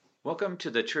Welcome to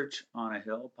the Church on a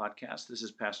Hill podcast. This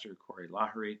is Pastor Corey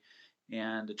Lahery,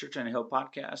 and the Church on a Hill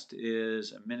podcast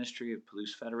is a ministry of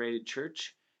Palouse Federated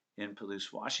Church in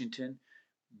Palouse, Washington.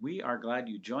 We are glad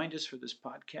you joined us for this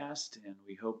podcast, and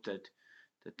we hope that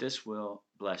this will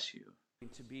bless you.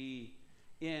 To be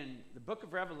in the book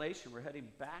of Revelation. We're heading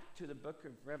back to the book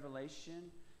of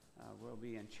Revelation. We'll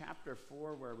be in chapter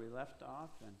 4 where we left off,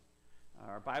 and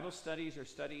our Bible studies are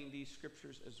studying these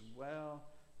scriptures as well.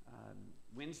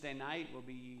 Wednesday night we'll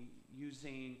be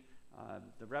using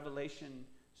the Revelation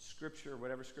scripture,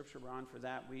 whatever scripture we're on for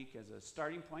that week, as a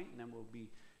starting point, and then we'll be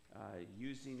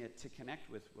using it to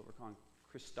connect with what we're calling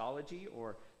Christology,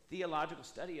 or theological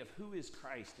study of who is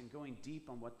Christ, and going deep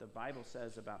on what the Bible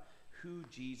says about who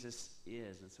Jesus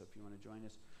is. And so if you want to join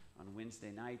us on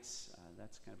Wednesday nights,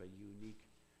 that's kind of a unique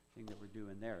thing that we're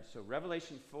doing there. So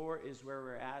Revelation 4 is where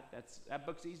we're at. That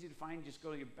book's easy to find. Just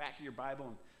go to the back of your Bible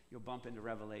and you'll bump into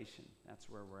Revelation. That's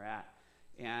where we're at.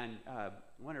 And I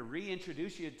want to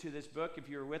reintroduce you to this book. If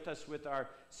you were with us with our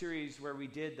series where we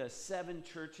did the 7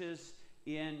 churches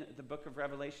in the book of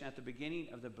Revelation at the beginning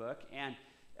of the book, and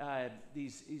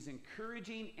these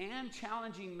encouraging and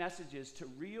challenging messages to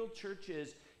real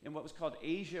churches in what was called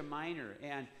Asia Minor.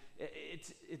 And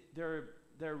they're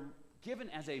given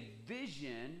as a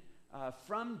vision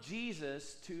from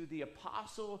Jesus to the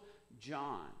Apostle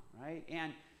John, right?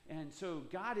 And so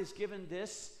God has given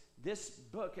this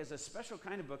book as a special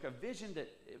kind of book, a vision that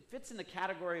fits in the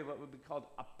category of what would be called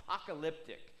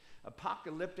apocalyptic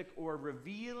or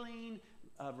revealing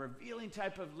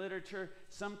type of literature.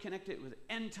 Some connect it with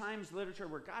end times literature,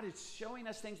 where God is showing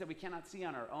us things that we cannot see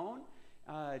on our own,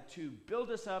 to build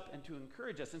us up and to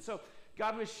encourage us. And so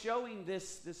God was showing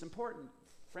this important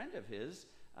friend of his,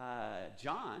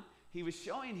 John. He was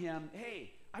showing him,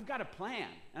 hey, I've got a plan,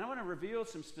 and I want to reveal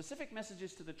some specific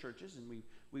messages to the churches, and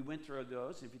we went through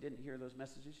those. And if you didn't hear those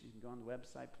messages, you can go on the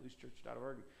website,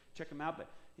 palousechurch.org, and check them out. But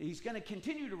he's going to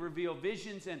continue to reveal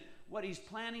visions and what he's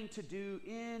planning to do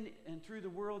in and through the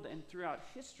world and throughout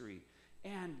history.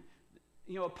 And,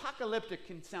 you know, apocalyptic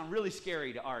can sound really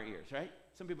scary to our ears, right?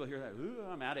 Some people hear that, ooh,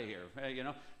 I'm out of here,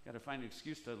 got to find an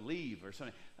excuse to leave or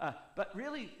something. But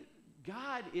really,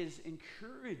 God is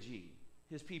encouraging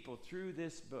his people through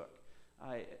this book.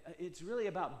 It's really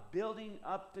about building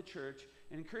up the church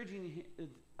and encouraging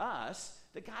us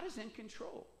that God is in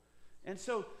control. And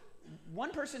so one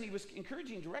person he was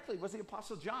encouraging directly was the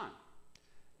Apostle John.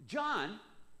 John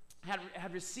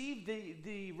had received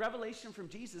the revelation from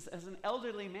Jesus as an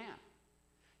elderly man.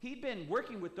 He'd been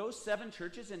working with those 7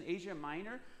 churches in Asia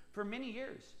Minor for many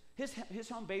years. His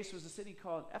home base was a city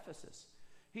called Ephesus.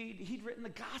 He'd written the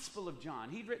Gospel of John.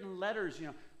 He'd written letters,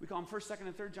 we call them 1st, 2nd,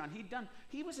 and 3rd John.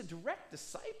 He was a direct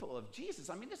disciple of Jesus.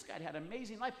 I mean, this guy had an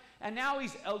amazing life. And now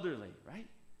he's elderly, right?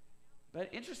 But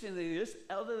interestingly, this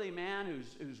elderly man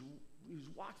who's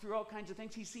walked through all kinds of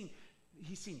things, he's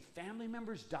seen family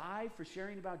members die for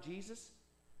sharing about Jesus,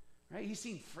 right? He's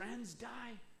seen friends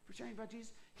die for sharing about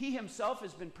Jesus. He himself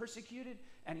has been persecuted,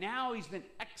 and now he's been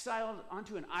exiled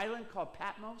onto an island called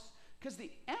Patmos because the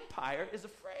empire is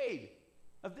afraid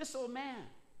of this old man.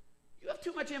 You have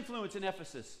too much influence in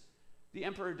Ephesus. The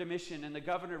Emperor Domitian and the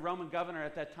Roman governor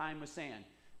at that time was saying,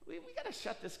 we got to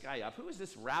shut this guy up. Who is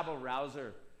this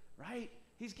rabble-rouser, right?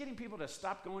 He's getting people to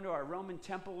stop going to our Roman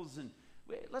temples, and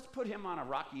let's put him on a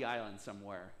rocky island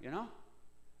somewhere,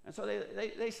 And so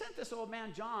they sent this old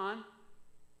man, John,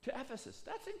 to Ephesus.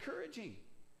 That's encouraging.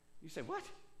 You say, what?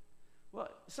 Well,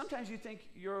 sometimes you think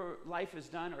your life is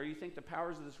done, or you think the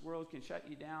powers of this world can shut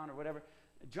you down or whatever.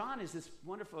 John is this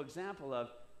wonderful example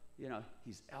of,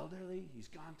 he's elderly, he's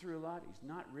gone through a lot, he's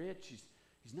not rich, he's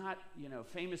not,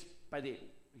 famous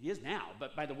he is now,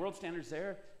 but by the world standards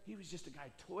there, he was just a guy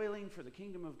toiling for the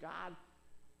kingdom of God.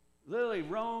 Literally,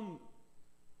 Rome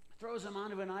throws him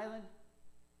onto an island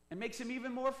and makes him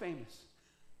even more famous,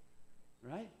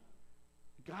 right?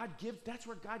 That's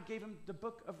where God gave him the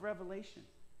book of Revelation.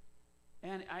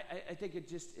 And I think it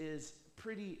just is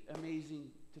pretty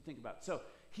amazing to think about. So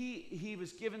he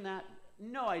was given that.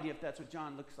 No idea if that's what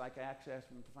John looks like. I actually asked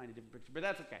him to find a different picture, but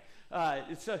that's okay.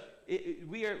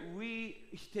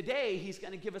 Today he's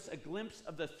going to give us a glimpse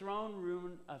of the throne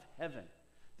room of heaven.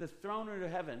 The throne room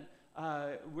of heaven.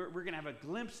 We're going to have a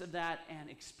glimpse of that and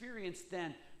experience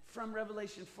then from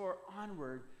Revelation 4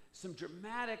 onward some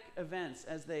dramatic events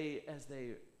as they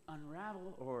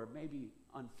unravel, or maybe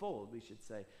unfold, we should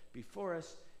say, before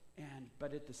us.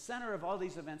 But at the center of all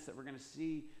these events that we're going to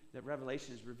see that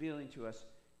Revelation is revealing to us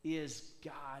is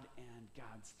God and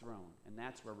God's throne. And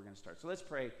that's where we're going to start. So let's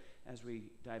pray as we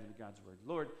dive into God's word.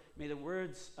 Lord, may the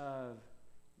words of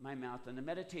my mouth and the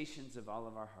meditations of all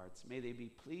of our hearts, may they be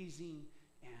pleasing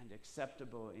and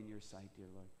acceptable in your sight, dear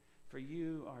Lord. For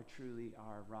you are truly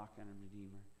our rock and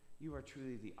redeemer. You are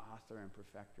truly the author and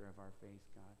perfecter of our faith,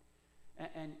 God.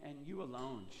 And you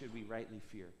alone should we rightly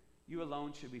fear. You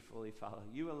alone should we fully follow.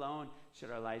 You alone should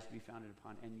our lives be founded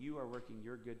upon. And you are working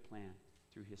your good plan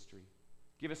through history.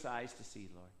 Give us eyes to see,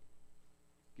 Lord.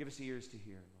 Give us ears to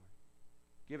hear, Lord.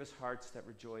 Give us hearts that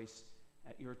rejoice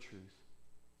at your truth.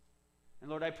 And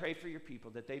Lord, I pray for your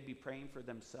people that they'd be praying for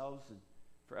themselves and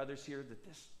for others here, that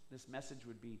this message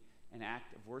would be an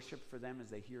act of worship for them as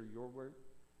they hear your word,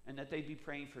 and that they'd be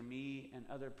praying for me and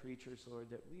other preachers, Lord,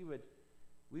 that we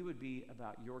would be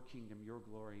about your kingdom, your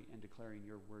glory, and declaring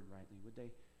your word rightly.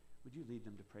 Would you lead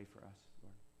them to pray for us,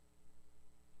 Lord?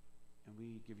 And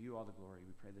we give you all the glory.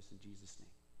 We pray this in Jesus'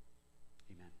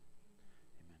 name. Amen.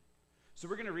 Amen. So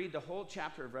we're going to read the whole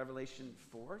chapter of Revelation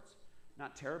 4. It's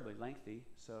not terribly lengthy,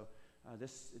 so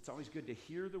it's always good to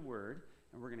hear the word,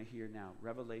 and we're going to hear now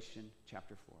Revelation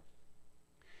chapter 4.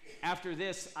 After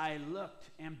this I looked,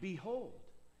 and behold,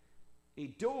 a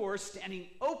door standing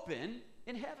open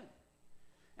in heaven.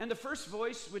 And the first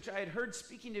voice which I had heard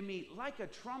speaking to me like a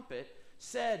trumpet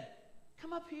said,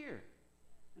 "Come up here,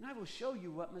 and I will show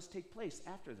you what must take place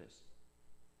after this."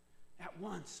 At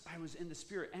once I was in the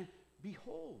Spirit, and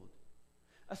behold,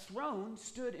 a throne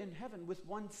stood in heaven with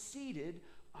one seated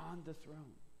on the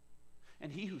throne.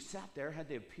 And he who sat there had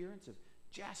the appearance of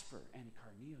jasper and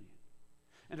carnelian.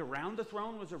 And around the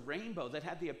throne was a rainbow that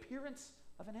had the appearance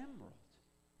of an emerald.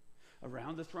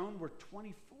 Around the throne were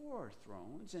 24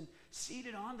 thrones, and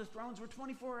seated on the thrones were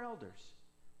 24 elders,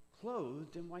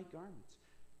 clothed in white garments,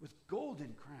 with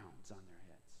golden crowns on their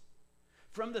heads.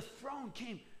 From the throne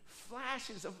came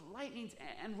flashes of lightnings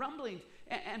and rumblings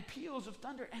and peals of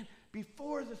thunder, and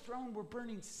before the throne were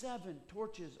burning 7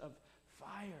 torches of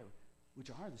fire,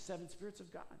 which are the 7 spirits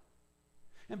of God.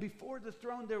 And before the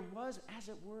throne there was, as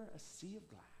it were, a sea of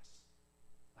glass,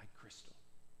 like crystal.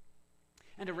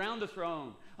 And around the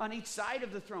throne, on each side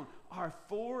of the throne, are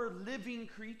 4 living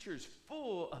creatures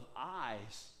full of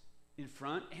eyes in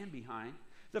front and behind.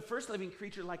 The first living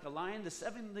creature like a lion, the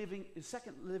second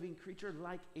living creature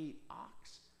like an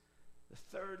ox, the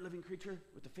third living creature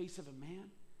with the face of a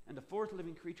man, and the fourth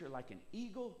living creature like an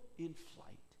eagle in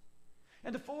flight.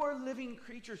 And the 4 living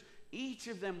creatures, each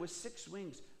of them with 6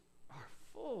 wings, are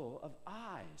full of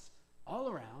eyes all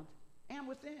around and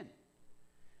within.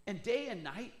 And day and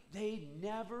night they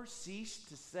never cease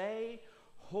to say,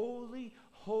 "Holy,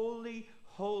 holy,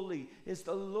 holy is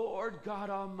the Lord God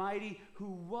Almighty,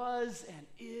 who was and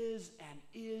is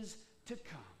to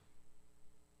come."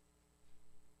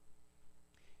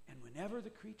 And whenever the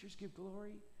creatures give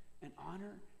glory and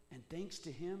honor and thanks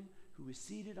to him who is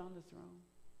seated on the throne,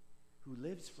 who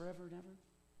lives forever and ever,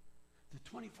 the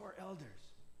 24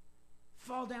 elders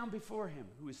fall down before him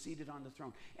who is seated on the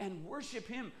throne and worship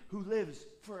him who lives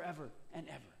forever and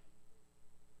ever.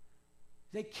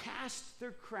 They cast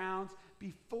their crowns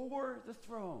before the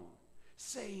throne,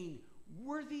 saying,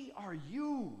 "Worthy are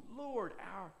you, Lord,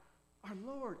 our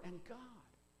Lord and God,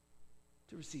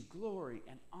 to receive glory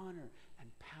and honor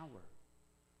and power.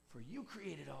 For you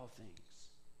created all things,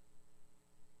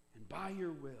 and by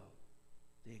your will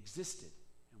they existed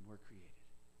and were created."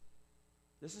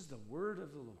 This is the word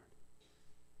of the Lord.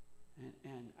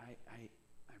 And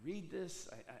I read this,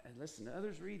 I listen to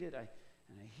others read it,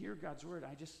 and I hear God's word.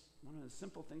 One of the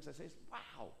simple things I say is,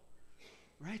 wow,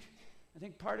 right? I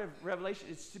think part of Revelation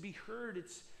is to be heard.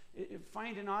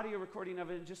 Find an audio recording of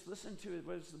it and just listen to it,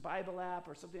 whether it's the Bible app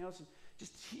or something else, and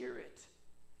just hear it.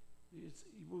 You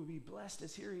will be blessed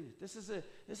as hearing it. This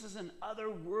is an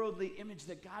otherworldly image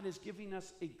that God is giving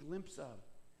us a glimpse of.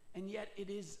 And yet it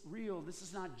is real. This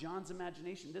is not John's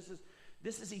imagination.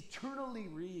 This is eternally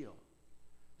real.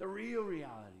 The real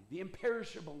reality, the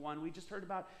imperishable one we just heard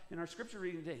about in our scripture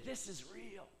reading today. This is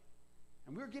real.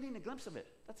 And we're getting a glimpse of it.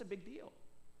 That's a big deal,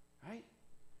 right?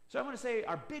 So I want to say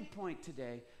our big point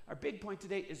today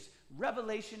is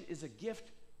Revelation is a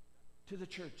gift to the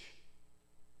church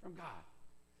from God.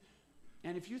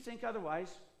 And if you think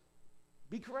otherwise,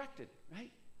 be corrected,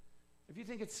 right? If you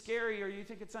think it's scary or you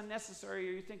think it's unnecessary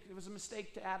or you think it was a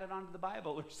mistake to add it onto the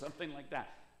Bible or something like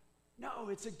that. No,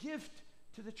 it's a gift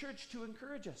to the church to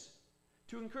encourage us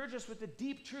with the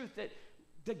deep truth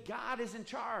that God is in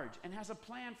charge and has a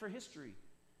plan for history.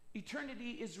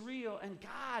 Eternity is real, and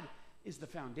God is the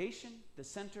foundation, the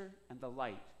center, and the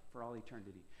light for all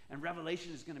eternity. And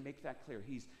Revelation is going to make that clear.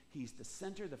 He's the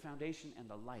center, the foundation, and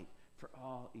the light for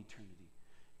all eternity.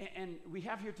 And we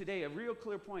have here today a real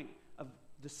clear point of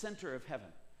the center of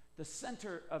heaven. The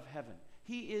center of heaven.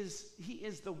 He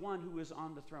is the one who is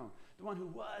on the throne, the one who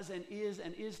was and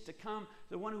is to come,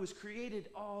 the one who has created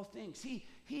all things. He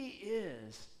He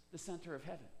is the center of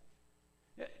heaven.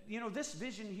 This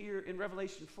vision here in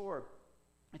Revelation 4,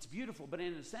 it's beautiful, but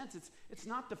in a sense, it's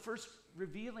not the first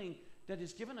revealing that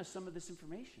has given us some of this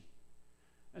information.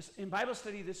 In Bible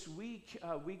study this week,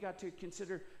 we got to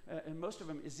consider, and most of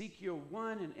them, Ezekiel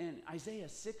 1 and Isaiah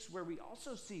 6, where we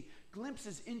also see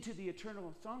glimpses into the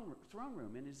eternal throne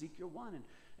room in Ezekiel 1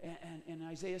 and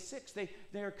Isaiah 6. They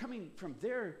are coming from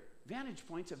their vantage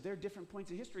points of their different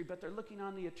points of history, but they're looking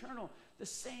on the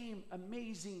same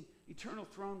amazing eternal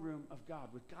throne room of God,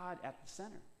 with God at the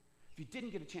center. If you didn't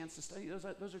get a chance to study,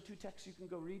 those are two texts you can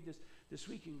go read this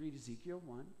week. You can read Ezekiel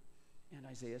 1 and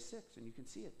Isaiah 6, and you can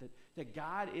see it, that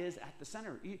God is at the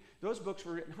center. Those books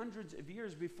were written hundreds of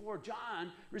years before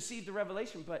John received the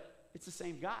revelation, but it's the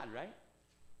same God, right?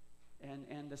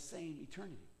 And the same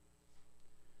eternity.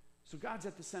 So God's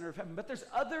at the center of heaven, but there's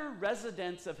other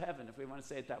residents of heaven, if we want to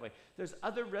say it that way. There's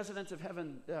other residents of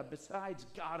heaven besides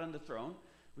God on the throne,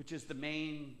 which is the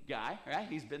main guy, right?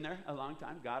 He's been there a long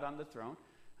time, God on the throne.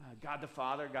 God the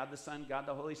Father, God the Son, God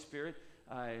the Holy Spirit,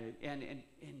 and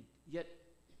yet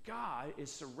God is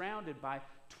surrounded by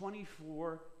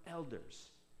 24 elders,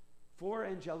 4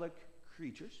 angelic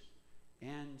creatures,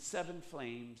 and 7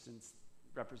 flames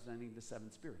representing the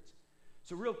 7 spirits.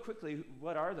 So real quickly,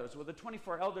 what are those? Well, the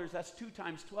 24 elders, that's 2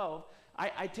 times 12.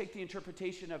 I take the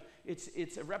interpretation of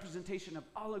it's a representation of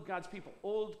all of God's people,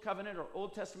 Old Covenant or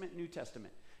Old Testament, New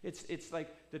Testament. It's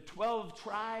like the 12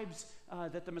 tribes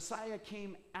that the Messiah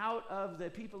came out of,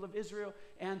 the people of Israel,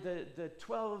 and the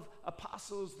 12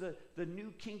 apostles, the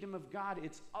new kingdom of God.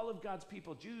 It's all of God's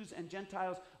people, Jews and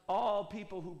Gentiles, all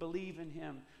people who believe in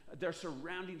him. They're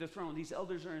surrounding the throne. These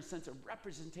elders are, in a sense, a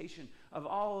representation of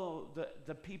all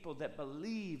the people that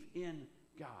believe in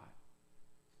God,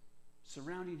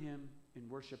 surrounding him in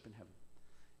worship in heaven.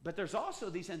 But there's also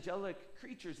these angelic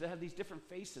creatures that have these different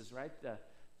faces, right? The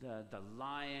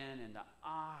lion and the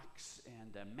ox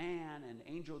and the man and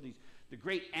angel, the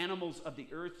great animals of the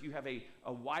earth. You have a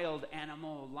wild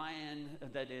animal lion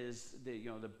that is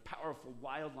the powerful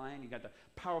wild lion. You got the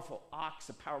powerful ox,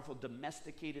 a powerful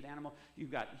domesticated animal.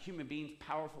 You've got human beings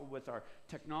powerful with our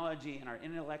technology and our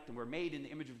intellect, and we're made in the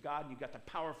image of God. And you've got the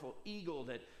powerful eagle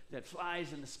that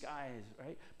flies in the skies,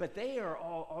 right? But they are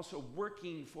all also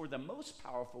working for the most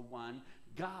powerful one,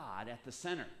 God, at the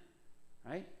center,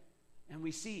 right? And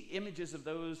we see images of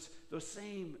those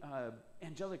same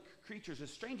angelic creatures, as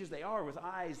strange as they are, with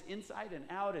eyes inside and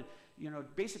out, and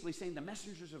basically saying the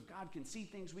messengers of God can see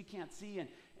things we can't see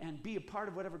and be a part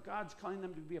of whatever God's calling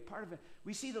them to be a part of it.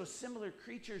 We see those similar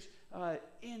creatures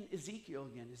in Ezekiel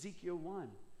again, Ezekiel 1.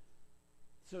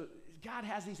 So God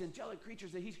has these angelic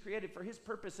creatures that he's created for his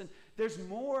purpose, and there's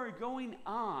more going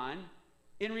on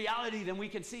in reality than we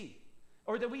can see,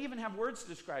 or that we even have words to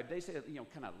describe. They say,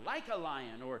 kind of like a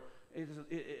lion, or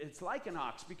it's like an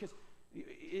ox, because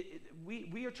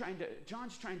we are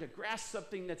John's trying to grasp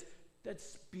something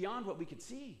that's beyond what we can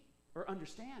see or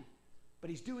understand. But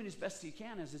he's doing his best he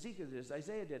can, as Ezekiel did, as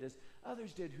Isaiah did, as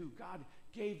others did, who God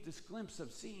gave this glimpse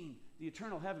of seeing the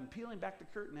eternal heaven, peeling back the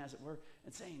curtain, as it were,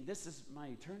 and saying, this is my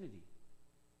eternity.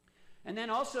 And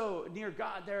then also near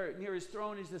God, there near his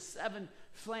throne, is the 7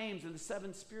 flames and the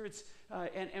 7 spirits.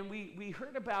 And we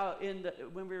heard about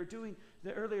when we were doing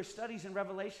the earlier studies in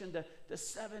Revelation, the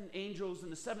 7 angels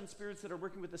and the 7 spirits that are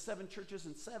working with the 7 churches.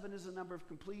 And 7 is a number of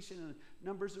completion, and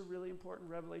numbers are really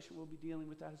important. Revelation, we'll be dealing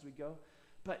with that as we go.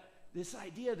 But this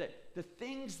idea that the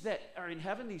things that are in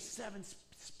heaven, these 7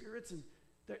 spirits, and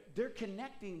they're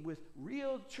connecting with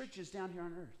real churches down here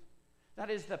on earth. That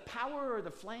is, the power or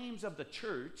the flames of the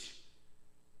church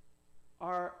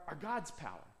are God's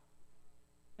power.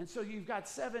 And so you've got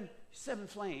seven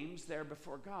flames there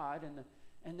before God,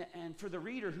 and for the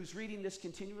reader who's reading this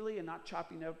continually and not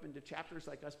chopping up into chapters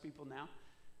like us people now,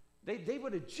 they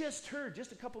would have just heard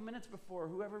just a couple minutes before,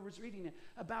 whoever was reading it,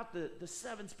 about the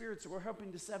 7 spirits that were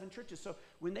helping the 7 churches. So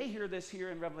when they hear this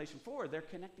here in Revelation 4, they're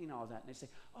connecting all that, and they say,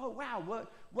 oh wow,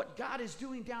 what God is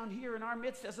doing down here in our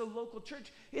midst as a local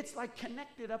church, it's like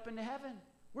connected up into heaven.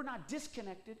 We're not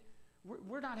disconnected.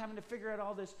 We're not having to figure out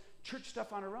all this church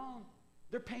stuff on our own.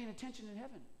 They're paying attention in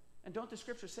heaven. And don't the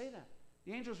scriptures say that?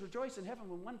 The angels rejoice in heaven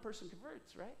when one person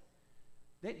converts,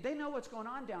 right? They know what's going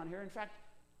on down here. In fact,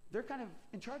 they're kind of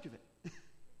in charge of it.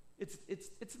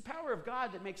 It's the power of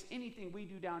God that makes anything we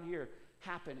do down here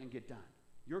happen and get done.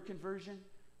 Your conversion,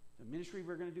 the ministry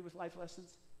we're going to do with Life Lessons,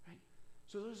 right?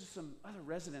 So those are some other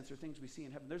residents or things we see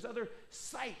in heaven. There's other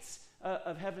sights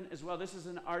of heaven as well. This is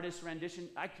an artist's rendition.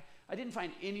 I didn't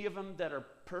find any of them that are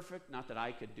perfect. Not that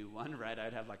I could do one, right?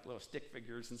 I'd have like little stick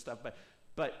figures and stuff.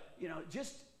 But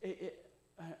just an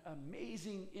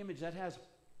amazing image that has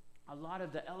a lot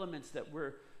of the elements that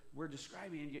we're we're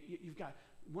describing, and you've got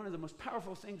one of the most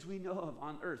powerful things we know of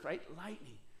on earth, right?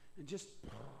 Lightning, and just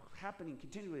happening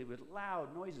continually with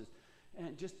loud noises.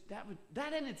 And just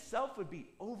that in itself would be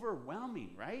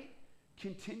overwhelming, right?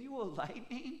 Continual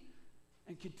lightning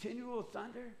and continual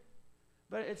thunder.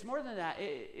 But it's more than that.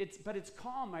 But it's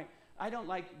calm. I don't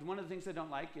like, one of the things I don't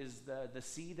like is the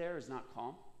sea there is not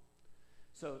calm.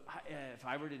 So if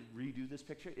I were to redo this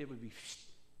picture, it would be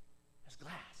as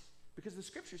glass. Because the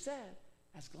scripture said,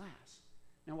 as glass.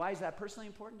 Now, why is that personally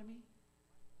important to me?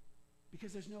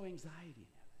 Because there's no anxiety in it.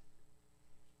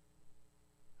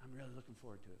 I'm really looking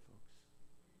forward to it, folks.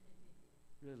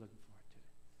 Really looking forward to it.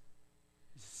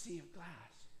 It's a sea of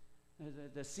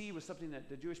glass. The sea was something that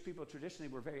the Jewish people traditionally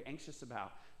were very anxious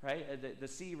about, right? The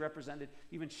sea represented,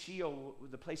 even Sheol,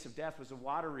 the place of death, was a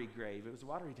watery grave. It was a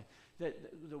watery death.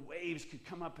 The waves could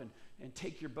come up and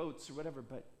take your boats or whatever,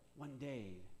 but one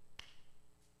day,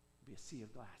 it'd be a sea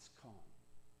of glass, calm.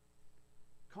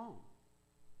 Calm,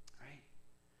 right?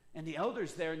 And the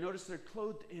elders there, notice they're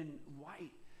clothed in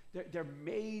white. They're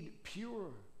made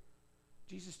pure.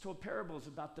 Jesus told parables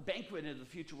about the banquet in the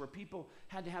future where people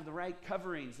had to have the right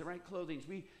coverings, the right clothing.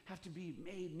 We have to be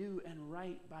made new and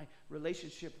right by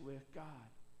relationship with God.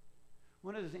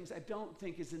 One of the things I don't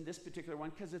think is in this particular one,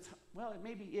 because it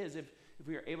maybe is if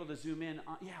we are able to zoom in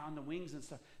on the wings and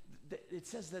stuff. It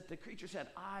says that the creatures had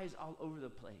eyes all over the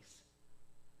place,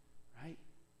 right?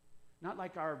 Not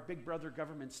like our big brother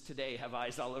governments today have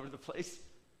eyes all over the place,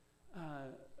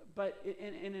 but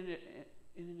in an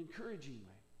encouraging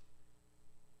way.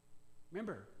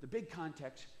 Remember, the big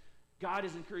context, God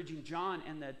is encouraging John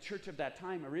and the church of that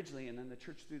time originally, and then the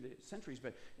church through the centuries,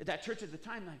 but that church at the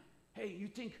time, like, hey, you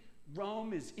think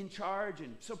Rome is in charge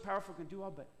and so powerful, can do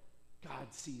all, but God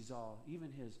sees all.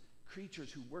 Even his creatures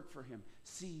who work for him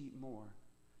see more.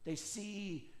 They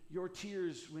see your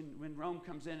tears when Rome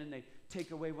comes in and they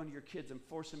take away one of your kids and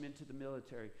force them into the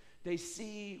military. They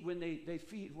see when they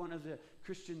feed one of the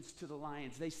Christians to the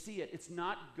lions. They see it. It's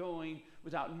not going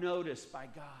without notice by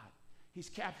God. He's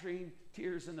capturing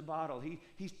tears in the bottle.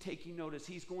 He's taking notice.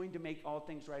 He's going to make all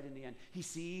things right in the end. He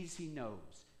sees, he knows.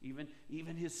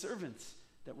 Even his servants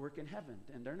that work in heaven,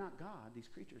 and they're not God, these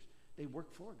creatures. They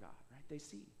work for God, right? They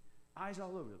see. Eyes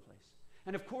all over the place.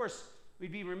 And of course,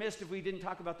 we'd be remiss if we didn't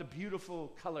talk about the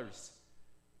beautiful colors.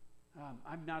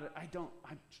 I'm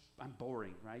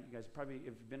boring, right? You guys probably, if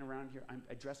you've been around here,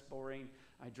 I dress boring.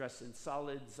 I dress in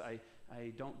solids. I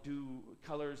don't do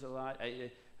colors a lot.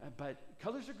 But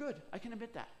colors are good. I can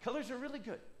admit that. Colors are really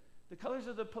good. The colors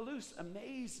of the Palouse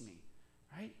amaze me,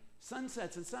 right?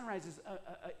 Sunsets and sunrises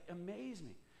amaze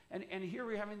me. And here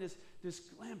we're having this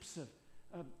glimpse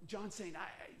of John saying,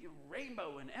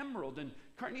 rainbow and emerald and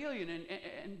carnelian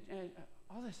and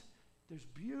all this. There's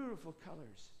beautiful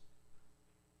colors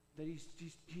that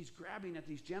he's grabbing at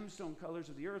these gemstone colors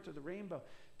of the earth or the rainbow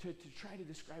to try to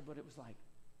describe what it was like.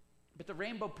 But the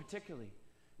rainbow particularly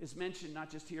is mentioned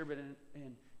not just here, but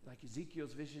in like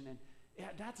Ezekiel's vision. And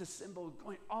that's a symbol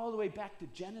going all the way back to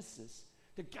Genesis,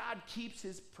 that God keeps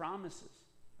his promises,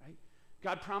 right?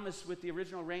 God promised with the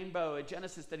original rainbow at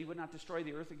Genesis that he would not destroy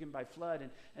the earth again by flood.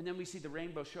 And then we see the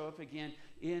rainbow show up again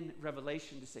in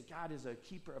Revelation to say God is a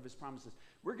keeper of his promises.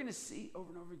 We're going to see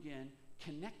over and over again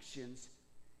connections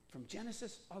from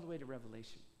Genesis all the way to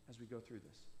Revelation as we go through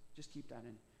this. Just keep that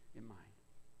in mind.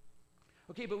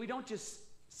 Okay, but we don't just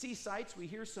see sights, we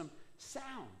hear some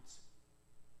sounds.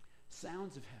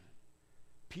 Sounds of heaven.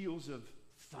 Peals of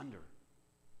thunder.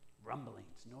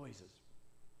 Rumblings, noises.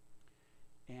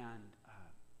 And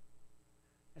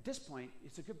at this point,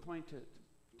 it's a good point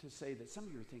to say that some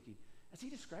of you are thinking, as he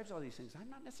describes all these things, I'm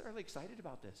not necessarily excited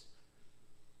about this.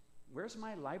 Where's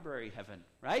my library heaven,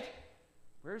 right?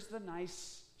 Where's the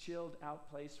nice, chilled out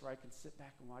place where I can sit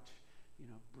back and watch,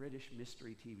 British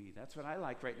mystery TV? That's what I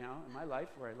like right now in my life,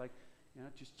 where I like,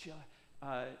 just chill.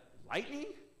 Lightning,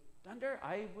 thunder,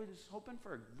 I was hoping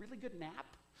for a really good nap,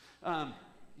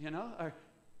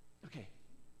 okay,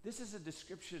 this is a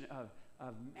description of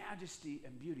majesty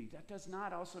and beauty. That does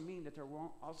not also mean that there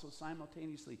won't also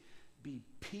simultaneously be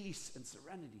peace and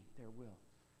serenity. There will,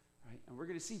 right? And we're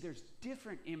going to see there's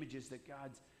different images that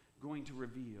God's going to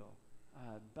reveal.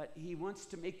 But he wants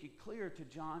to make it clear to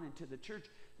John and to the church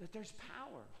that there's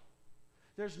power.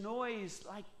 There's noise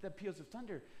like the peals of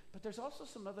thunder, but there's also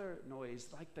some other noise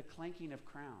like the clanking of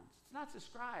crowns. It's not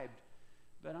described,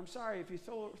 but I'm sorry, if you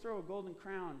throw a golden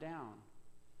crown down,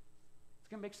 it's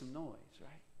going to make some noise,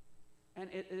 right? And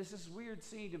it's this weird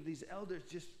scene of these elders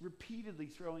just repeatedly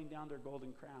throwing down their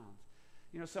golden crowns.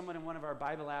 You know, someone in one of our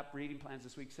Bible app reading plans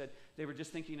this week said they were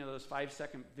just thinking of those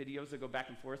 5-second videos that go back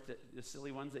and forth, the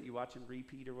silly ones that you watch and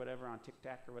repeat or whatever on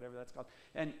TikTok or whatever that's called.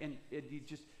 And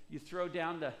you throw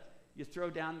down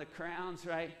the crowns,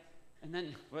 right? And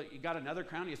then, well, you got another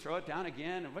crown, you throw it down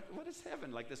again. And what is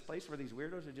heaven? Like this place where these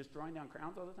weirdos are just throwing down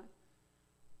crowns all the time?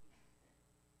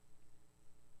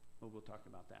 Well, we'll talk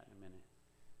about that in a minute.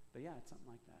 But yeah, it's something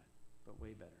like that, but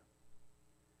way better.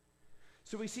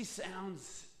 So we see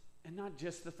sounds, and not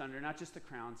just the thunder, not just the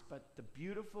crowns, but the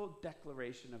beautiful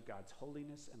declaration of God's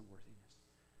holiness and worthiness.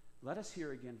 Let us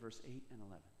hear again verse 8 and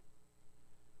 11.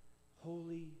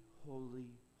 Holy,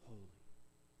 holy, holy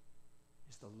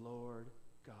is the Lord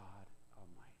God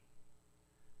Almighty,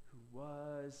 who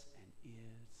was and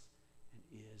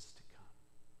is to come.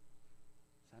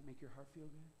 Does that make your heart feel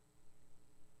good?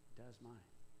 It does mine.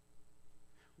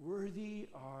 Worthy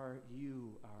are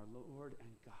you, our Lord and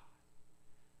God,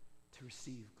 to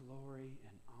receive glory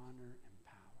and honor and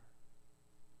power.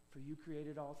 For you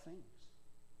created all things,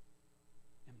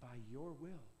 and by your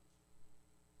will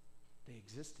they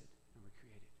existed and were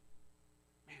created.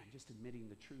 Man, just admitting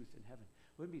the truth in heaven.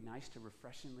 Wouldn't it be nice to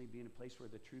refreshingly be in a place where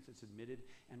the truth is admitted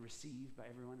and received by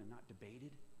everyone and not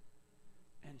debated?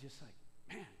 And just like,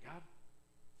 man, God,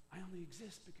 I only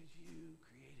exist because you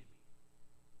created me.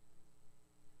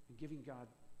 And giving God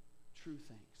true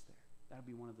thanks there. That would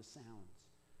be one of the sounds.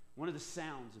 One of the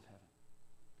sounds of heaven.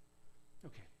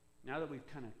 Okay, now that we've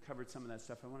kind of covered some of that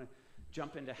stuff, I want to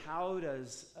jump into how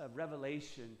does a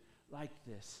revelation like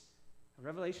this, a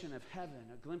revelation of heaven,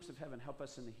 a glimpse of heaven, help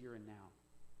us in the here and now.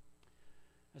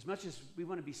 As much as we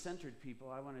want to be centered people,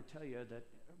 I want to tell you that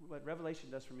what revelation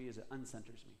does for me is it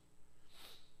uncenters me.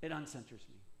 It uncenters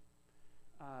me.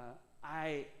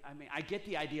 I mean, I get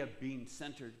the idea of being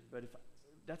centered, but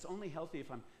that's only healthy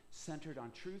if I'm centered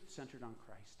on truth, centered on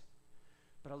Christ.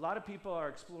 But a lot of people are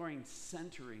exploring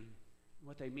centering.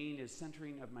 What they mean is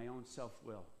centering of my own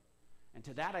self-will. And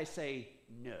to that I say,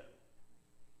 no.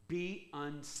 Be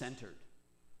uncentered.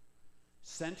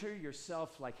 Center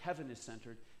yourself like heaven is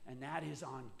centered, and that is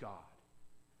on God.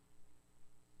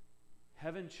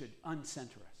 Heaven should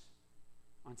uncenter us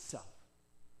on self.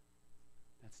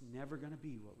 That's never going to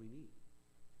be what we need.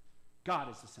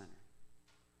 God is the center,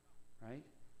 right?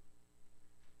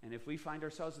 And if we find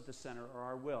ourselves at the center, or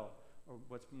our will, or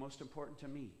what's most important to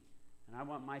me, and I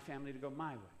want my family to go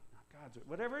my way, not God's way,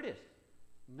 whatever it is,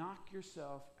 knock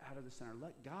yourself out of the center.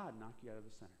 Let God knock you out of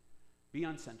the center. Be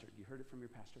uncentered. You heard it from your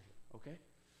pastor here, okay?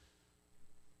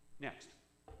 Next,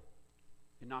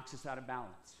 it knocks us out of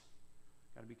balance.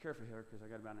 Got to be careful here because I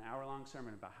got about an hour-long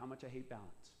sermon about how much I hate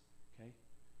balance, okay?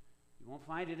 You won't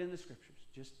find it in the scriptures.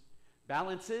 Just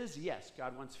balances, yes,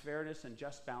 God wants fairness and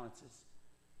just balances.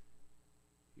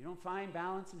 You don't find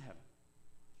balance in heaven.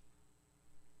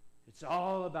 It's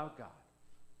all about God.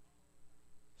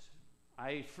 So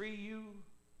I free you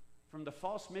from the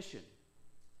false mission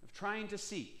of trying to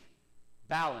seek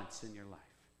balance in your life.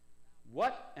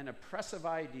 What an oppressive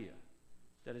idea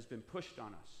that has been pushed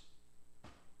on us.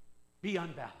 Be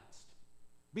unbalanced.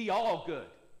 Be all good.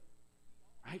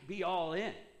 Right? Be all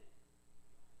in.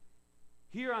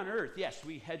 Here on earth, yes,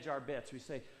 we hedge our bets. We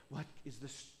say, what is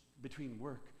this between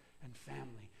work and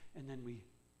family? And then we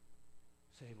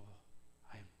say, well,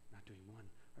 I'm not doing one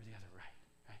or the other right?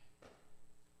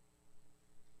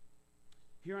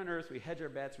 Here on earth, we hedge our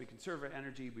bets, we conserve our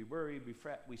energy, we worry, we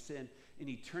fret, we sin. In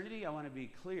eternity, I want to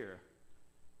be clear,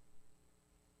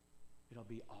 it'll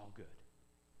be all good.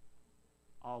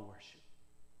 All worship.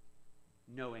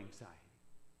 No anxiety.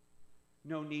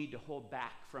 No need to hold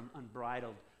back from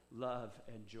unbridled love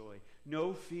and joy.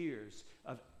 No fears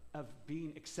of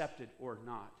being accepted or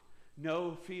not.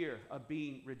 No fear of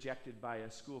being rejected by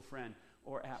a school friend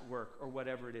or at work or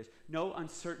whatever it is. No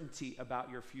uncertainty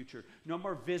about your future. No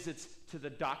more visits to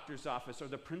the doctor's office or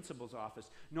the principal's office.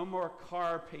 No more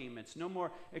car payments. No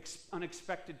more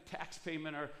unexpected tax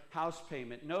payment or house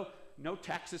payment. No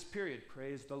taxes, period.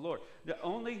 Praise the Lord.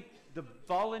 Only the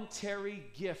voluntary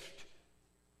gift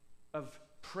of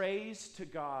praise to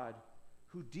God,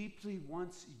 who deeply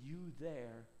wants you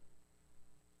there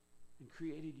and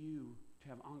created you to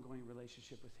have ongoing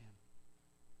relationship with him.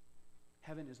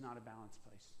 Heaven is not a balanced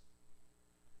place.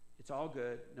 It's all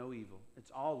good, no evil.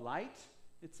 It's all light,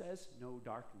 it says, no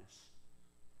darkness.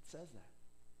 It says that.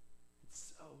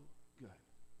 It's so good.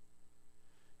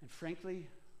 And frankly,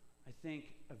 I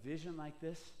think a vision like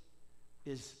this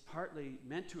is partly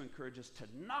meant to encourage us to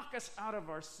knock us out of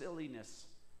our silliness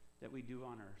that we do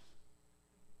on earth.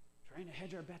 Trying to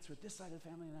hedge our bets with this side of the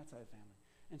family and that side of the family.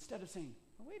 Instead of saying,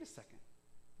 well, wait a second,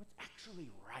 what's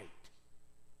actually right?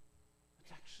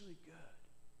 What's actually good?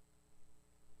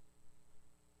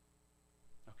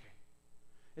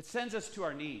 It sends us to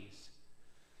our knees.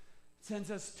 It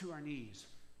sends us to our knees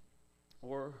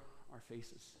or our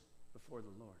faces before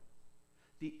the Lord.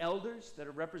 The elders that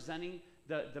are representing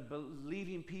the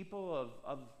believing people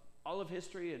of all of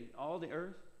history and all the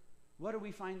earth, what do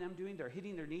we find them doing? They're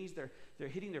hitting their knees, they're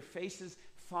hitting their faces,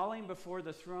 falling before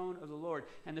the throne of the Lord.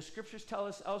 And the scriptures tell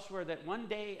us elsewhere that one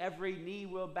day every knee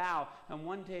will bow and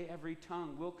one day every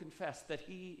tongue will confess that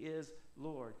he is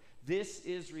Lord. This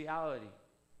is reality.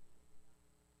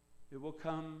 It will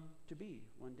come to be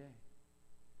one day.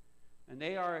 And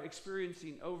they are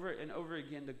experiencing over and over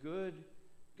again the good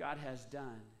God has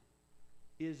done,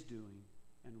 is doing,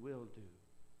 and will do.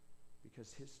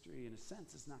 Because history, in a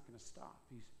sense, is not going to stop.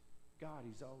 He's God.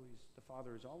 The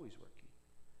Father is always working.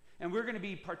 And we're going to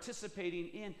be participating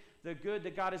in the good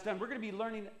that God has done. We're going to be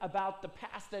learning about the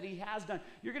past that he has done.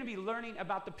 You're going to be learning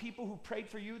about the people who prayed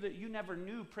for you that you never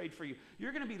knew prayed for you.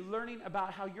 You're going to be learning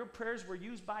about how your prayers were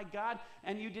used by God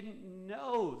and you didn't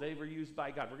know they were used by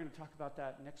God. We're going to talk about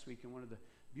that next week in one of the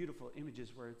beautiful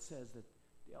images where it says that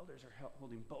the elders are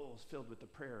holding bowls filled with the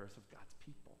prayers of God's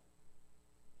people.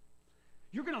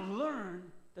 You're going to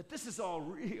learn that this is all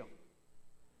real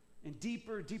in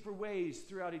deeper, deeper ways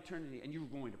throughout eternity. And you're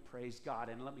going to praise God.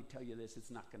 And let me tell you this, it's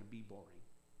not going to be boring.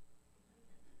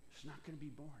 It's not going to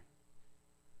be boring.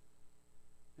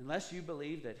 Unless you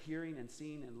believe that hearing and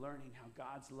seeing and learning how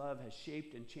God's love has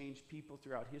shaped and changed people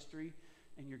throughout history,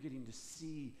 and you're getting to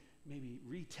see maybe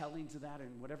retellings of that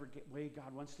in whatever way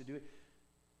God wants to do it.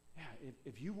 Yeah,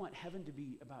 if you want heaven to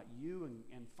be about you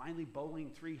and finally bowling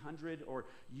 300, or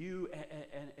you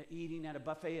eating at a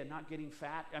buffet and not getting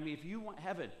fat, I mean, if you want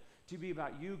heaven to be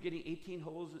about you getting 18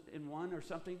 holes in one or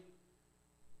something,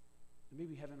 then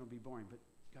maybe heaven will be boring, but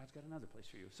God's got another place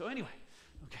for you. So anyway,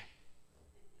 okay.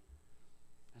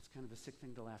 That's kind of a sick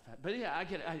thing to laugh at. But yeah, I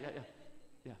get it.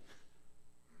 Yeah.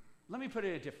 Let me put it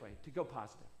a different way, to go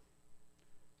positive.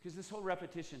 Because this whole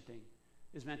repetition thing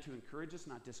is meant to encourage us,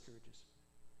 not discourage us.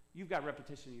 You've got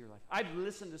repetition in your life. I've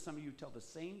listened to some of you tell the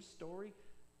same story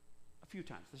a few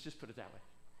times. Let's just put it that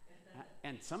way.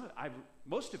 And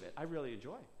most of it, I really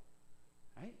enjoy.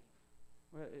 Right?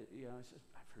 Well,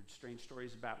 I've heard strange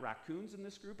stories about raccoons in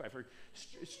this group. I've heard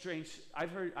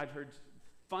I've heard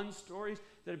fun stories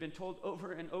that have been told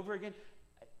over and over again.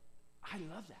 I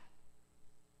love that.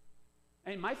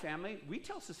 And in my family, we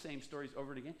tell the same stories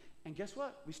over and again. And guess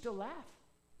what? We still laugh.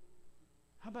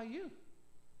 How about you?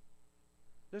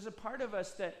 There's a part of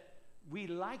us that we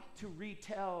like to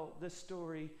retell the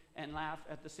story and laugh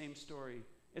at the same story.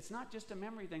 It's not just a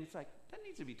memory thing. It's like, that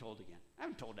needs to be told again. I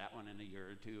haven't told that one in a year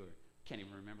or two, or can't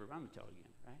even remember, but I'm going to tell it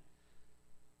again, right?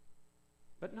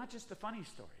 But not just the funny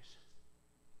stories.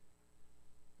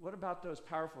 What about those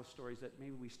powerful stories that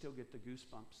maybe we still get the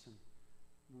goosebumps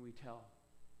when we tell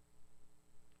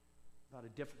about a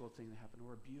difficult thing that happened,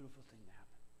 or a beautiful thing that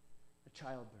happened, a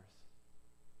childbirth,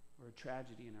 or a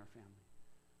tragedy in our family,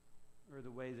 or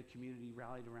the way the community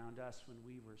rallied around us when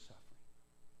we were suffering.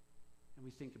 And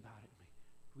we think about it, and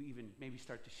we even maybe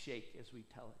start to shake as we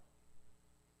tell it.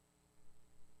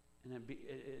 And then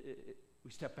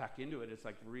we step back into it. It's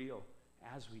like real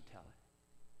as we tell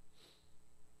it.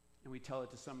 And we tell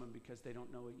it to someone because they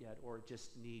don't know it yet, or it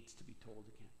just needs to be told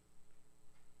again.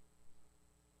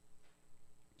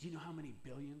 Do you know how many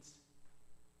billions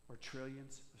or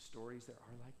trillions of stories there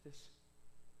are like this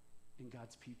in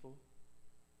God's people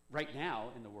right now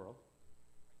in the world?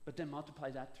 But then multiply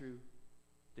that through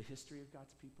the history of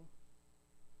God's people.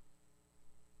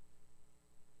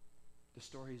 The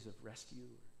stories of rescue,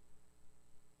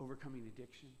 or overcoming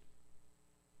addiction,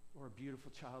 or a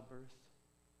beautiful childbirth,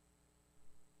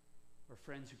 or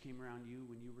friends who came around you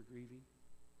when you were grieving,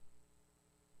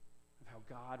 of how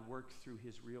God worked through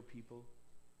his real people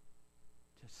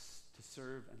to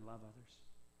serve and love others.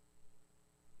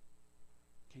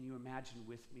 Can you imagine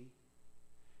with me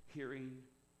hearing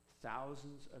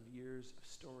thousands of years of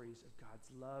stories of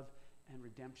God's love and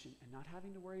redemption and not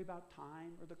having to worry about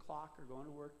time or the clock or going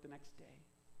to work the next day?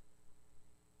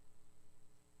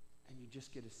 And you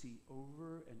just get to see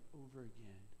over and over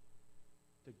again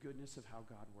the goodness of how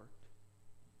God worked,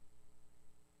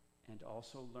 and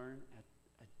also learn at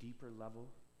a deeper level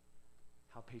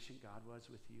how patient God was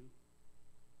with you.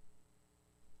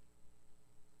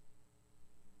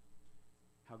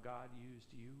 How God used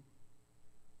you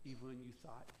even when you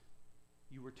thought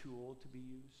you were too old to be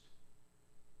used.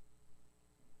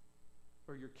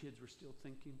 Or your kids were still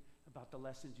thinking about the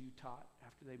lessons you taught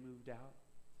after they moved out,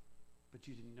 but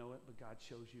you didn't know it, but God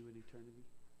shows you in eternity.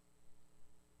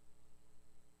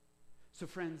 So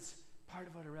friends, part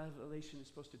of what a revelation is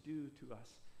supposed to do to us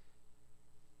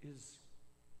is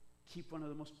keep one of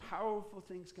the most powerful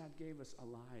things God gave us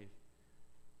alive,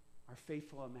 our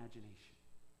faithful imagination.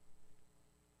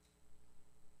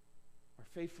 Our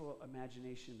faithful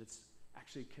imagination that's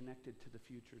actually connected to the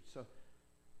future. So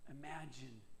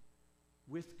imagine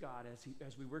with God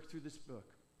as we work through this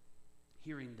book,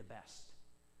 hearing the best.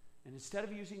 And instead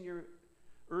of using your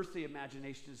earthly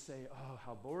imagination to say, oh,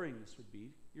 how boring this would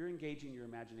be, you're engaging your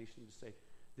imagination to say,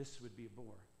 this would be a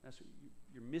bore. That's what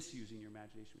you're misusing your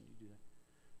imagination when you do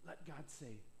that. Let God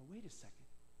say, oh, wait a second.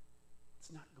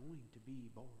 It's not going to be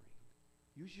boring.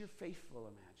 Use your faithful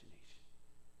imagination.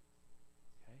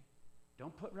 Okay?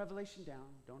 Don't put Revelation down.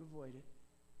 Don't avoid it.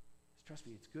 Trust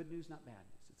me, it's good news, not bad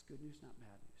news. It's good news, not bad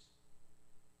news.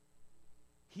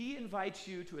 He invites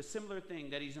you to a similar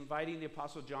thing that he's inviting the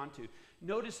Apostle John to.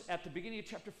 Notice at the beginning of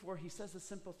chapter 4, he says a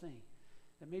simple thing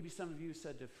that maybe some of you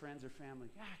said to friends or family,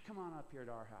 come on up here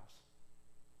to our house.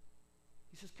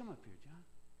 He says, come up here, John.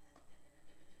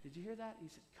 Did you hear that? He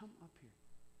said, come up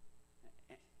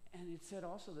here. And it said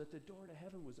also that the door to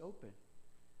heaven was open.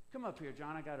 Come up here,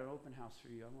 John. I got an open house for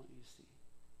you. I want you to see.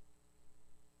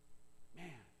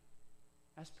 Man,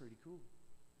 that's pretty cool.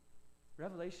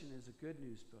 Revelation is a good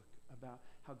news book about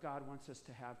how God wants us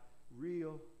to have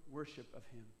real worship of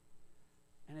him.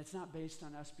 And it's not based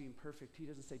on us being perfect. He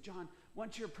doesn't say, John,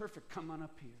 once you're perfect, come on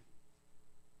up here.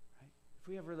 Right? If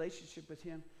we have a relationship with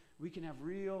him, we can have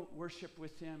real worship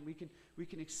with him. We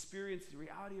can experience the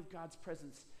reality of God's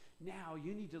presence. Now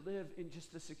you need to live in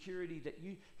just the security that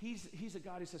he's a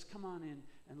God who says, come on in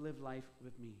and live life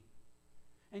with me.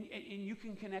 And you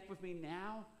can connect with me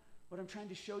now. What I'm trying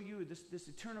to show you, this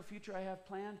eternal future I have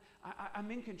planned, I'm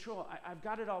in control. I've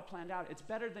got it all planned out. It's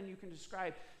better than you can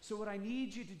describe. So what I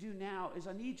need you to do now is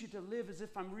I need you to live as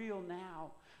if I'm real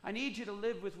now. I need you to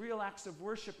live with real acts of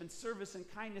worship and service and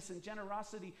kindness and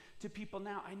generosity to people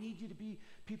now. I need you to be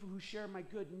people who share my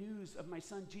good news of my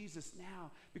son Jesus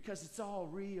now, because it's all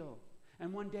real.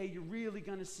 And one day you're really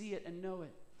going to see it and know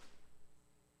it.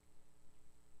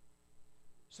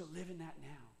 So live in that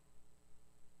now.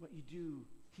 What you do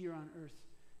here on earth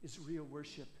is real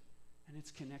worship, and it's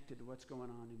connected to what's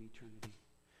going on in eternity.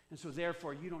 And so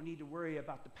therefore, you don't need to worry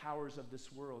about the powers of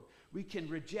this world. We can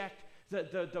reject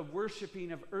the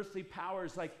worshiping of earthly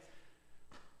powers like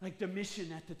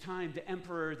Domitian at the time, the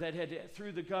emperor that had,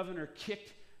 through the governor,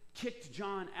 kicked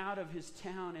John out of his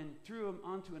town and threw him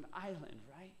onto an island,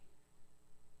 right?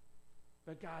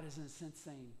 But God is in a sense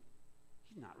saying,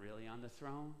 he's not really on the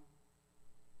throne.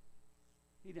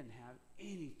 He didn't have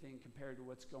anything compared to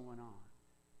what's going on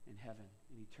in heaven,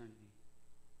 in eternity.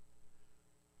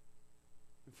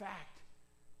 In fact,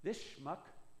 this schmuck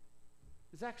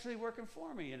is actually working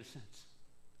for me in a sense.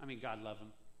 I mean, God love him,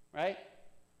 right?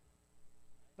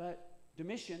 But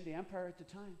Domitian, the emperor at the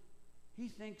time, he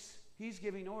thinks he's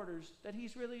giving orders that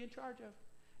he's really in charge of.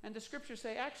 And the scriptures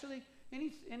say, actually,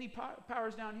 any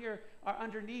powers down here are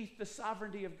underneath the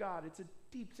sovereignty of God. It's a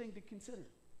deep thing to consider.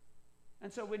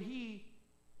 And so when he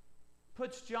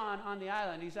puts John on the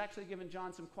island, he's actually given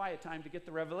John some quiet time to get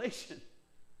the revelation.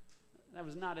 That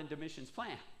was not in Domitian's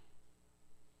plan.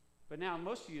 But now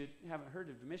most of you haven't heard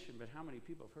of Domitian, but how many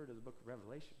people have heard of the book of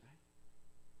Revelation,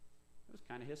 right? It was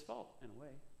kind of his fault in a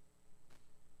way.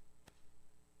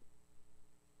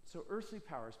 So earthly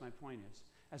powers, my point is,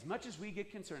 as much as we get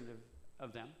concerned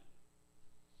of them,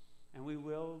 and we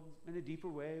will in a deeper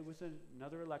way with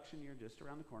another election year just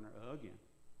around the corner again,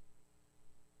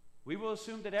 we will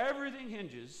assume that everything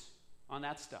hinges on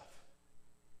that stuff.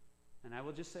 And I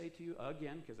will just say to you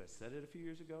again, because I said it a few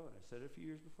years ago, and I said it a few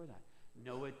years before that,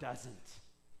 no, it doesn't.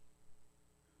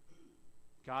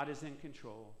 God is in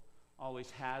control,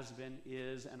 always has been,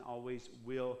 is, and always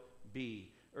will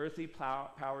be. Earthly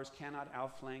powers cannot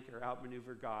outflank or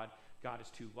outmaneuver God. God is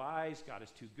too wise, God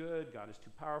is too good, God is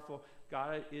too powerful,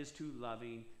 God is too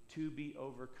loving to be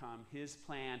overcome. His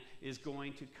plan is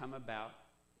going to come about.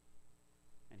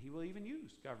 And he will even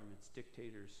use governments,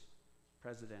 dictators,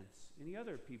 presidents, any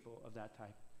other people of that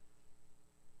type.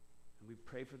 And we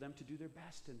pray for them to do their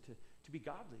best and to be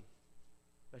godly.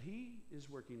 But he is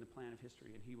working the plan of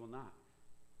history, and he will not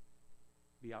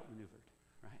be outmaneuvered,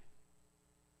 right?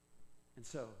 And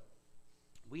so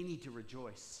we need to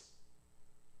rejoice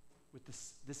with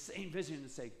the same vision and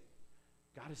say,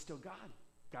 God is still God.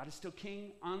 God is still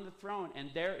king on the throne, and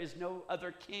there is no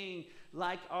other king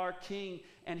like our king.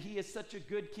 And he is such a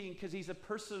good king because he's a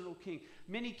personal king.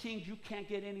 Many kings, you can't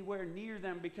get anywhere near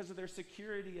them because of their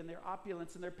security and their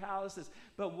opulence and their palaces.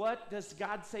 But what does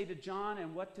God say to John,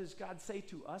 and what does God say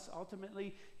to us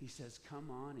ultimately? He says, come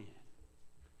on in.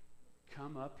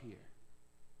 Come up here.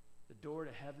 The door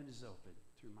to heaven is open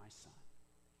through my son.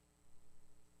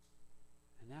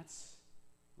 And I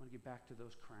want to get back to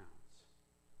those crowns.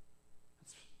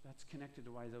 That's connected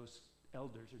to why those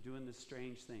elders are doing this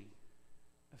strange thing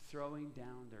of throwing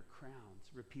down their crowns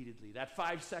repeatedly. That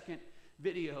 5-second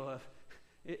video of,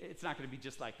 it's not going to be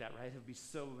just like that, right? It'll be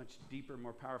so much deeper,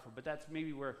 more powerful. But that's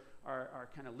maybe where our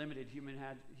kind of limited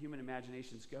human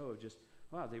imaginations go. Just,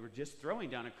 wow, they were just throwing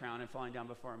down a crown and falling down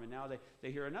before him, and now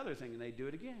they hear another thing, and they do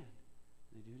it again.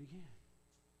 They do it again.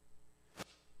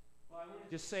 Well, I want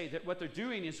to just say that what they're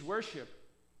doing is worship.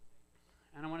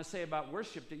 And I want to say about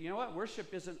worship that, you know what?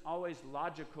 Worship isn't always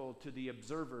logical to the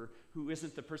observer who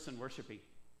isn't the person worshiping.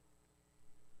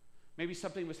 Maybe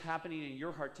something was happening in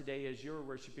your heart today as you're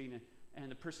worshiping, and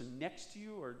the person next to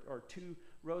you or 2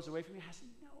 rows away from you has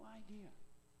no idea.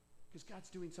 Because God's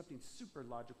doing something super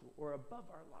logical or above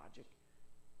our logic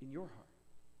in your heart.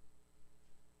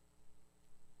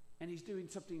 And he's doing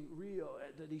something real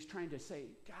that he's trying to say,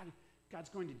 God's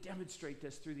going to demonstrate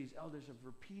this through these elders of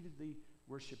repeatedly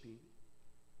worshiping.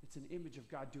 It's an image of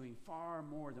God doing far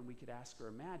more than we could ask or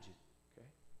imagine, okay?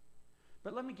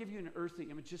 But let me give you an earthly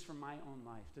image just from my own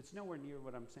life. That's nowhere near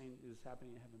what I'm saying is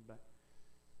happening in heaven,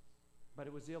 but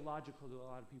it was illogical to a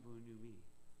lot of people who knew me.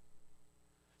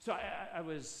 So I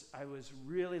was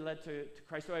really led to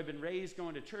Christ. So I've been raised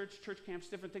going to church camps,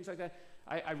 different things like that.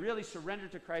 I really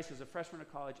surrendered to Christ as a freshman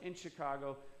of college in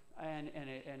Chicago, and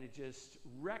it just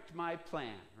wrecked my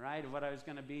plan, right, of what I was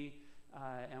going to be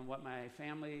and what my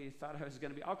family thought I was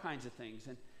going to be, all kinds of things.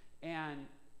 And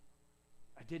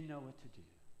I didn't know what to do.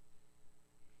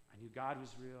 I knew God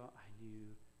was real. I knew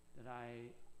that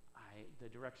the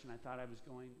direction I thought I was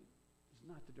going was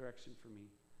not the direction for me.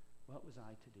 What was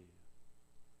I to do?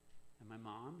 And my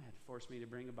mom had forced me to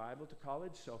bring a Bible to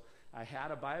college, so I had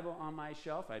a Bible on my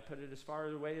shelf. I put it as far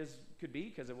away as could be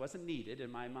because it wasn't needed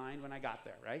in my mind when I got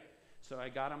there, right? So I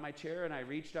got on my chair and I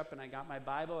reached up and I got my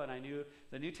Bible, and I knew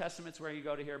the New Testament's where you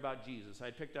go to hear about Jesus.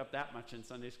 I picked up that much in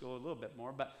Sunday school, a little bit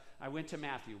more, but I went to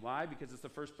Matthew. Why? Because it's the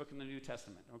first book in the New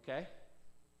Testament, okay?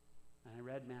 And I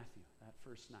read Matthew that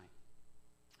first night.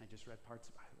 I just read parts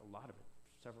of it, a lot of it,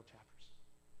 several chapters.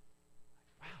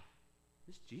 Wow,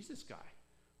 this Jesus guy.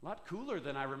 A lot cooler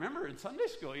than I remember in Sunday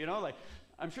school, you know? Like,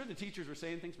 I'm sure the teachers were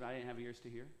saying things, but I didn't have ears to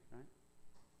hear, right?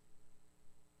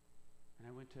 And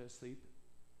I went to sleep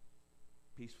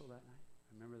peaceful that night.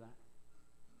 I remember that.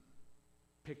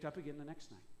 Picked up again the next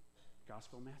night.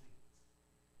 Gospel of Matthew.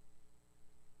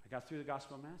 I got through the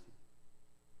Gospel of Matthew.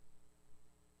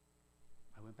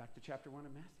 I went back to chapter 1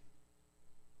 of Matthew.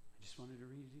 I just wanted to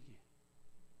read it again.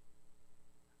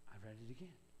 I read it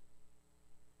again.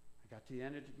 I got to the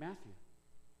end of Matthew.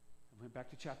 I went back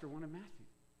to chapter 1 of Matthew.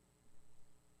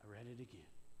 I read it again.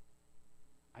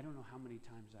 I don't know how many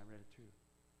times I read it through.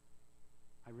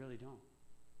 I really don't.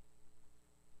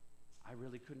 I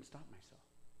really couldn't stop myself.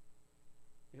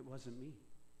 It wasn't me.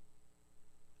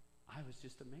 I was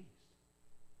just amazed.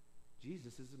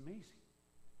 Jesus is amazing.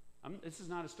 This is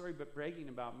not a story but bragging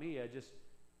about me.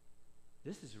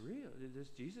 This is real. This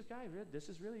Jesus guy, this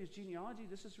is really his genealogy.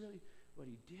 This is really what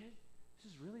he did.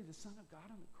 This is really the Son of God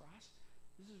on the cross.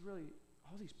 This is really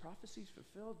all these prophecies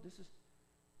fulfilled.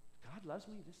 God loves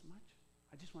me this much.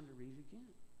 I just wanted to read it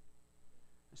again.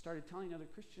 I started telling other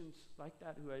Christians like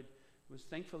that who I was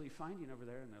thankfully finding over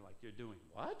there, and they're like, "You're doing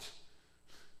what?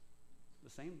 The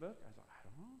same book?" I thought, I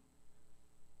don't know.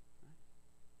 Right?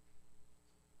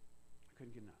 I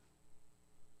couldn't get enough.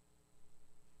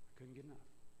 I couldn't get enough.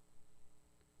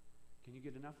 Can you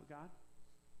get enough of God?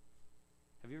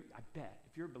 I bet,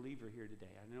 if you're a believer here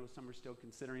today, I know some are still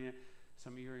considering it,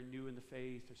 some of you are new in the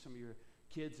faith, or some of you are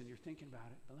kids and you're thinking about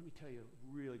it, but let me tell you,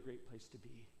 a really great place to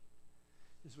be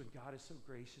is when God is so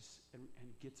gracious and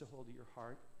gets a hold of your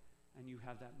heart, and you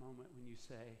have that moment when you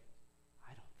say,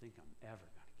 I don't think I'm ever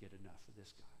going to get enough of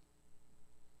this God.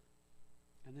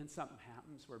 And then something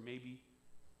happens where maybe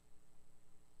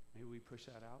we push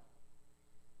that out.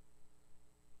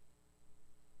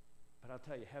 But I'll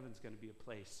tell you, heaven's going to be a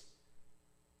place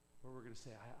where we're going to say,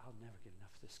 I'll never get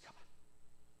enough of this God.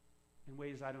 In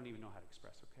ways I don't even know how to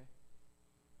express, okay?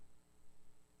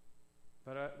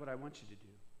 But what I want you to do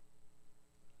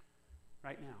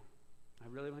right now, I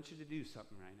really want you to do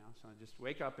something right now. So just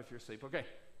wake up if you're asleep. Okay,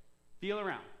 feel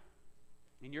around.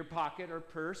 In your pocket or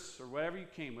purse or whatever you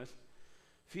came with,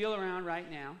 feel around right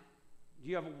now. Do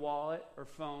you have a wallet or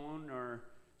phone or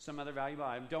some other valuable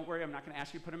item? Don't worry, I'm not going to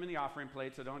ask you to put them in the offering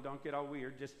plate, so don't get all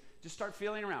weird. Just start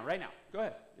feeling around right now. Go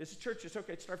ahead. This is church. It's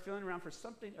okay. Start feeling around for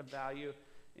something of value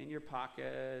in your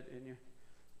pocket, in your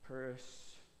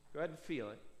purse. Go ahead and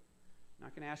feel it. I'm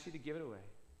not going to ask you to give it away.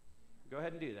 Go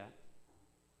ahead and do that.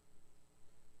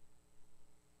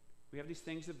 We have these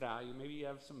things of value. Maybe you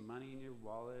have some money in your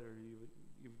wallet, or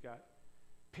you've got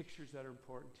pictures that are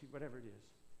important to you, whatever it is.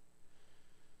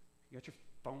 You got your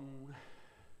phone.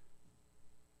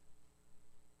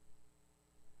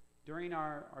 during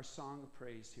our song of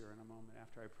praise here in a moment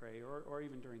after I pray, or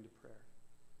even during the prayer,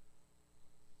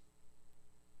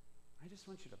 I just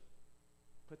want you to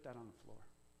put that on the floor.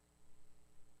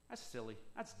 That's silly.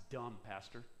 That's dumb,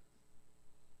 Pastor.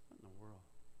 What in the world?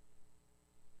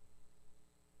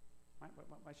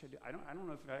 Why should I do? I don't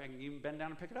know if I can even bend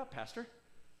down and pick it up, Pastor.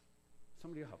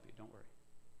 Somebody will help you. Don't worry.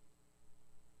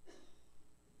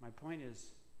 My point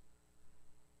is,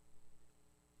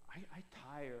 I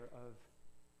tire of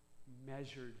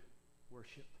measured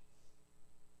worship,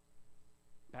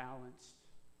 balanced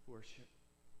worship,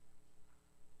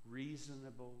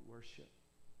 reasonable worship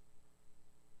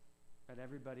that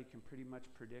everybody can pretty much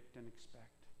predict and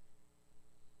expect.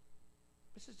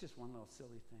 This is just one little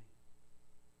silly thing.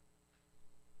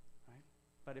 Right?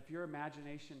 But if your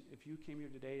imagination, if you came here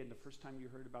today and the first time you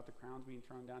heard about the crowns being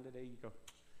thrown down today, you go,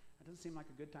 that doesn't seem like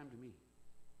a good time to me.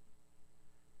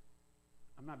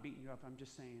 I'm not beating you up. I'm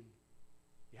just saying,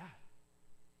 yeah,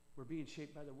 we're being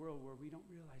shaped by the world where we don't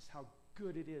realize how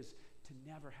good it is to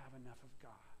never have enough of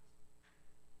God.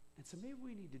 And so maybe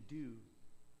we need to do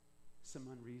some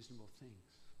unreasonable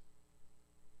things.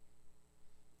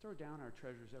 Throw down our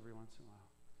treasures every once in a while.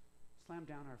 Slam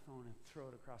down our phone and throw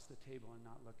it across the table and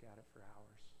not look at it for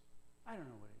hours. I don't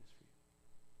know what it is for you.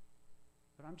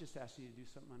 But I'm just asking you to do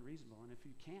something unreasonable. And if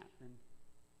you can't, then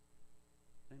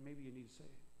maybe you need to say,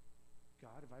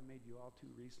 God, have I made you all too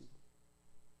reasonable?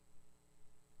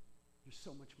 You're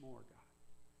so much more, God,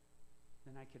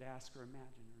 than I could ask or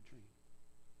imagine or dream.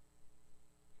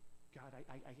 God,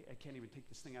 I can't even take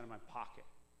this thing out of my pocket.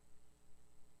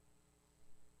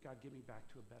 God, get me back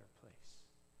to a better place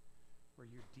where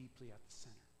you're deeply at the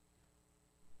center.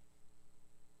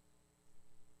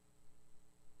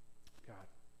 God,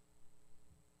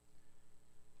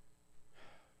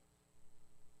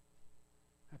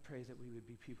 I pray that we would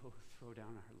be people who throw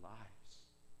down our lives,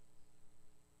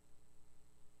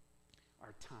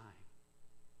 our time,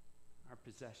 our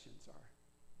possessions, our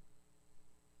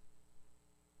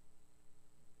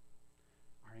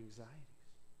anxieties,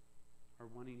 our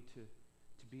wanting to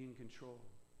be in control,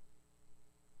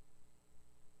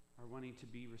 our wanting to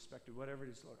be respected, whatever it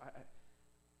is, Lord.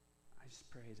 I just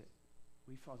pray that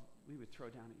we would throw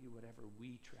down at you whatever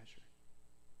we treasure.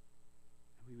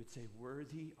 And we would say,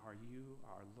 worthy are you,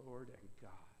 our Lord and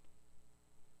God.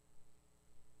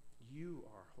 You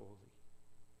are holy.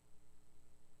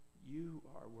 You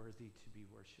are worthy to be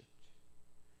worshiped.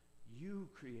 You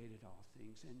created all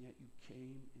things, and yet you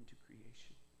came into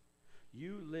creation.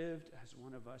 You lived as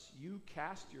one of us. You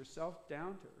cast yourself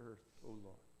down to earth, O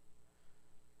Lord.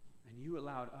 And you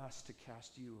allowed us to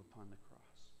cast you upon the cross.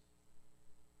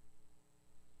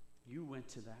 You went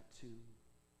to that tomb.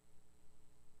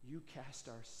 You cast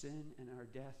our sin and our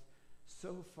death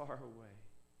so far away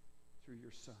through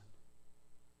your Son.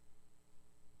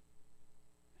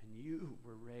 And you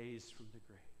were raised from the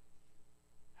grave.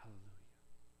 Hallelujah.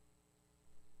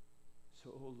 So,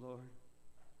 oh Lord,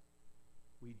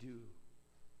 we do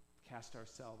cast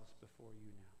ourselves before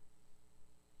you now.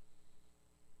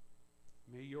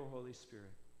 May your Holy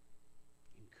Spirit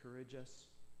encourage us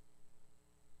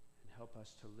and help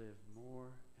us to live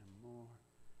more and more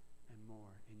and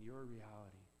more in your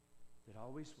reality that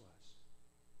always was,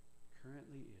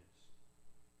 currently is,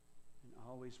 and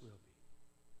always will be,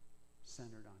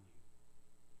 centered on you.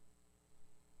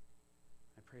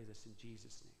 I pray this in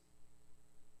Jesus' name.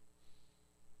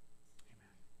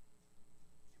 Amen.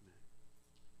 Amen.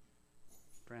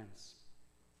 Friends,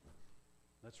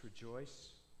 let's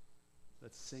rejoice.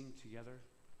 Let's sing together.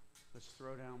 Let's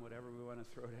throw down whatever we want to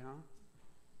throw down.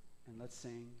 And let's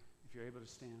sing. If you're able to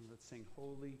stand, let's sing,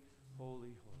 Holy,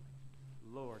 Holy,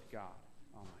 Holy, Lord God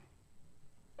Almighty.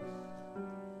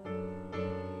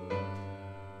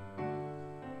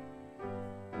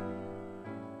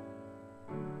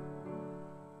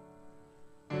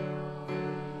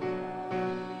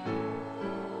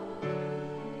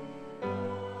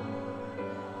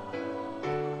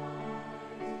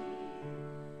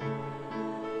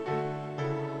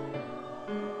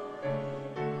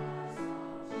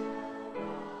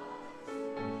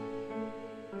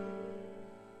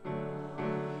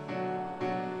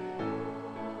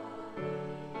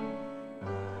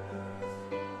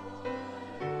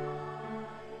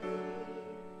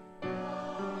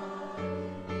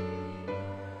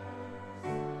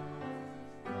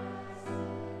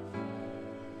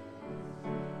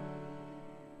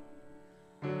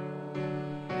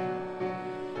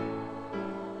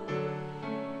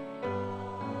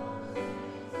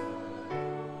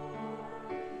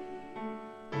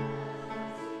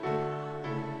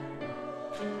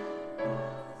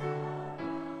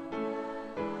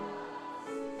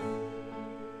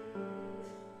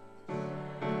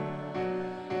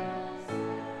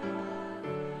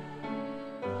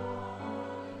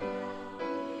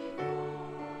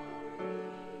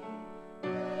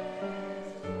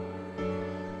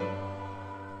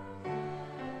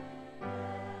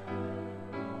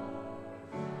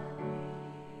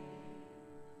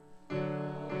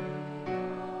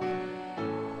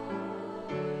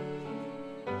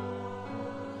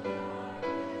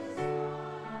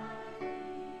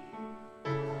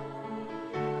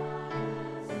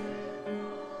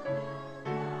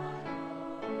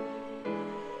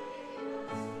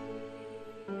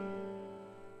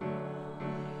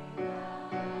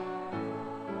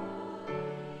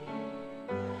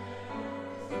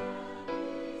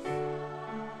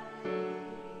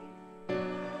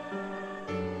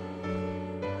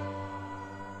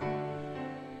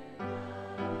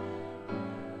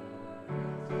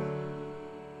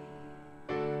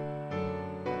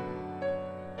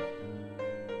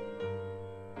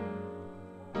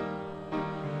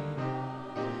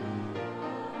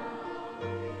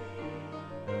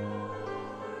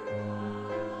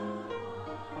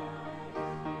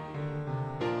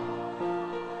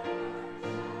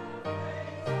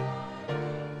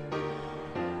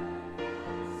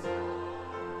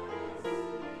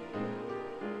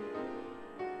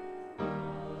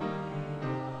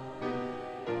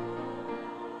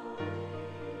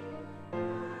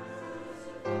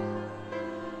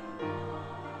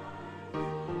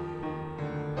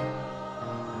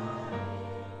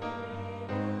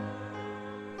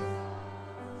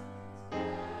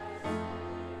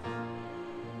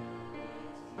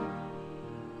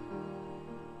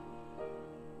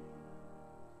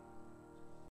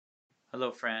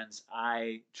 Hello, friends.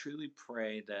 I truly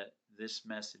pray that this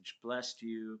message blessed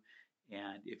you.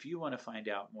 And if you want to find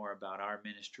out more about our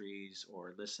ministries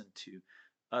or listen to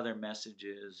other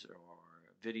messages or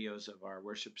videos of our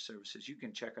worship services, you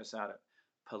can check us out at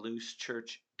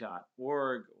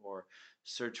palousechurch.org or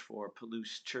search for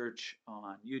Palouse Church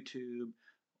on YouTube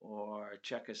or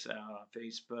check us out on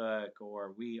Facebook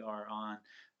or we are on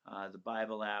the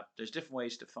Bible app. There's different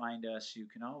ways to find us. You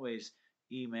can always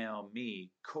email me,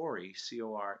 Corey,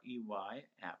 Corey,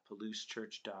 at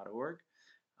palousechurch.org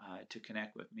to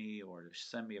connect with me or to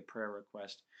send me a prayer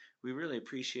request. We really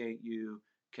appreciate you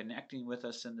connecting with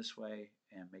us in this way,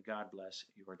 and may God bless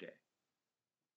your day.